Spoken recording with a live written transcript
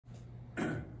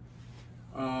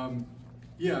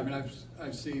Yeah, I mean,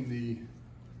 I've seen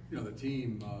the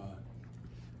team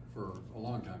for a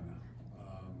long time now.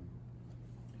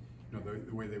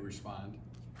 The way they respond,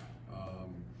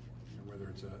 whether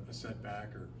it's a setback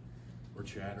or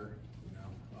chatter,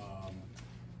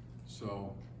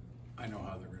 so I know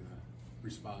how they're going to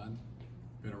respond.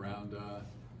 Been around,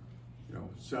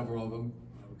 several of them.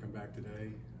 We'll come back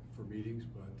today for meetings,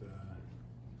 but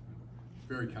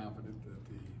very confident that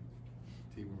the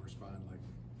team will respond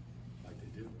like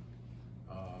they did,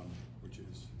 which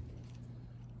is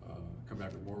come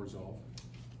back with more resolve,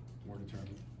 more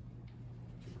determined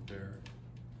to prepare,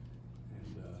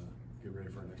 and get ready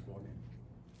for our next ball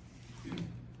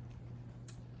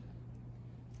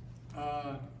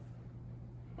game.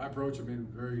 My approach, I mean,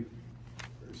 very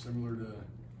similar to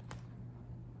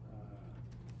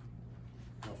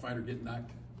a fighter getting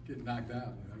knocked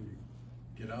out. You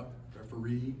get up,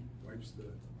 referee wipes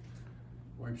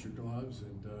your gloves,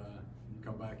 and you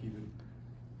come back even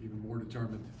more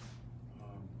determined,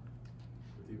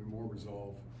 with even more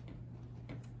resolve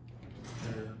to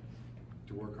prepare,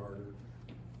 to work harder,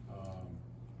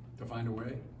 to find a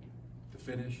way, to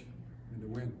finish, and to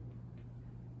win.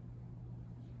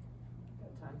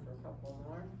 Got time for a couple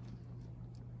more.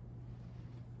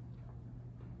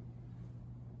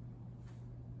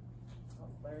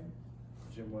 Larry?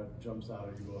 Jim, what jumps out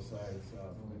at you both sides?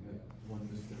 Only that one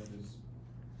misstep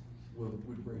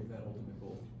would break that ultimate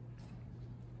goal.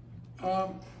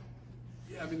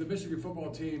 Yeah, I mean, the Michigan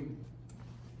football team,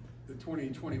 the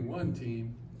 2021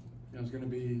 team, is going to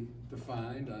be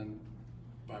defined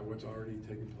by what's already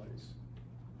taken place,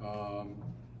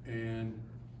 and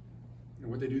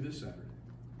what they do this Saturday,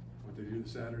 what they do the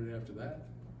Saturday after that,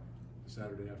 the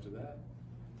Saturday after that,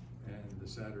 and the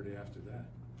Saturday after that.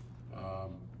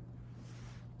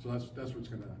 So that's what's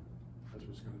gonna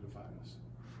define us.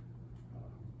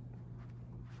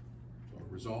 So our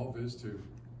resolve is to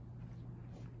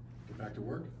get back to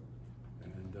work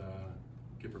and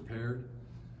get prepared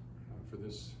for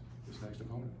this next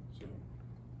opponent.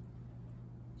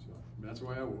 So that's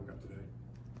why I woke up today,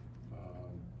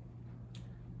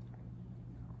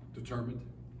 determined,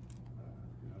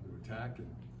 to attack,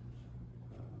 and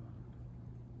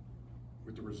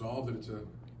with the resolve that it's a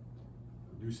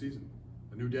new season,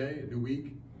 a new day, a new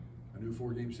week, a new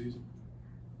 4-game season.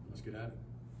 Let's get at it.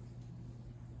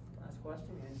 Last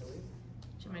question, Angelique.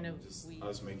 Jim, I know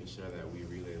us making sure that we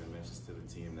relay the message to the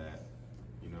team that,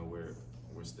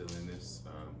 we're still in this.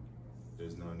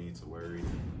 There's no need to worry.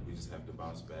 We just have to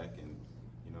bounce back and,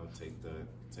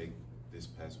 take this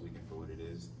past weekend for what it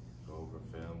is, go over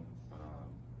film,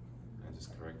 and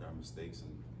just correct our mistakes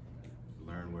and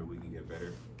learn where we can get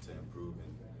better to improve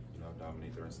and,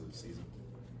 dominate the rest of the season.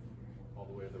 All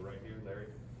the way to the right here, Larry.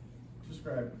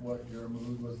 Describe what your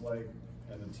mood was like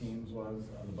and the team's was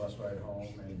on the bus ride home,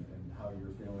 and how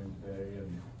you're feeling today,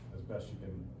 and as best you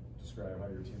can describe how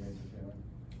your teammates are feeling.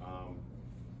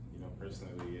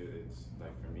 Personally, it's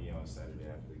like for me on Saturday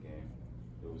after the game,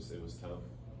 it was tough.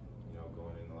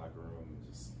 Going in the locker room and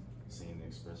just seeing the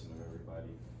expression of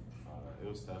everybody. It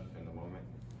was tough in the moment,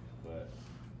 but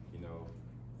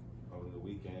over the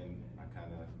weekend, I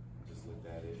kind of just looked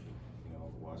at it,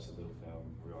 watched a little film,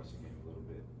 rewatched the game a little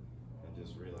bit, and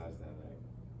just realized that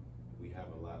we have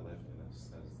a lot left in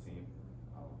us as a team.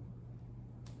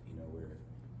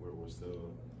 We're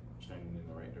still trending in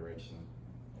the right direction,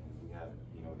 and we have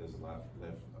there's a lot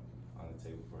left on the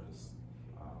table for us,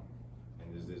 and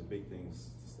there's big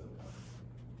things to still come.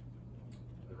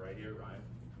 Right here, Ryan.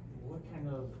 What kind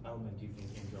of element do you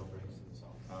think Andrel brings to this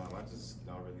offense? I just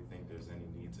don't really think there's any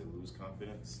need to lose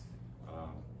confidence.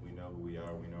 We know who we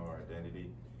are. We know our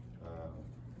identity.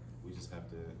 We just have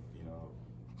to,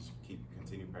 just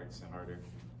continue practicing harder,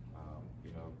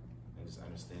 and just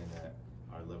understand that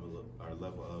our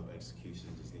level of execution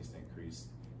just needs to increase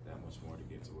that much more to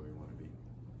get to where we want to be.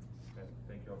 Okay.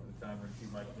 Thank you all for the time. We're going to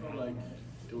keep I felt like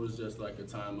it was just like a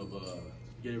time of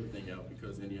get everything out,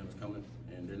 because Indiana's coming,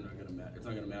 and they're not gonna matter. It's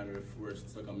not gonna matter if we're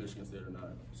stuck on Michigan State or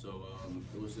not. So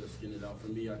it was just getting it out for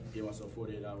me. I gave myself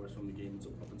 48 hours from the game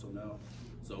up until now.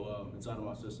 So it's out of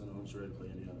my system. I'm just ready to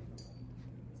play Indiana.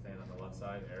 Staying on the left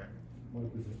side, Aaron. What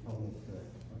was your comment today?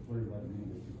 What did that mean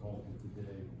that you called it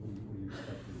today? What do you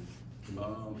expect?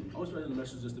 I was ready the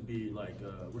message just to be like,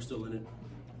 we're still in it.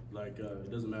 Like,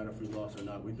 it doesn't matter if we lost or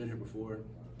not. We've been here before.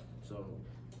 So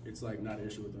it's like not an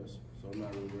issue with us. So I'm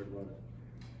not really worried about it.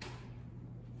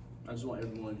 I just want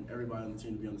everybody on the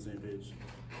team to be on the same page.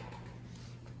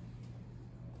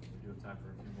 We do have time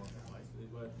for a few more highlights.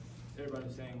 But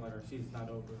everybody's saying like our season's not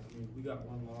over. I mean, we got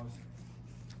one loss.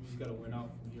 We just got to win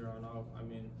out from here on out. I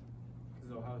mean,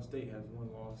 because Ohio State has one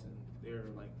loss and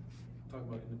they're like talking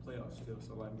about in the playoffs still.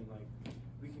 So I mean, like,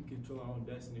 we can control our own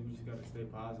destiny. We just gotta stay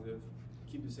positive,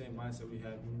 keep the same mindset we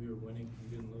had when we were winning,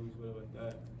 we didn't lose, whatever like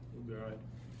that. We'll be all right.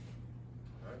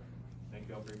 All right. Thank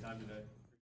you all for your time today.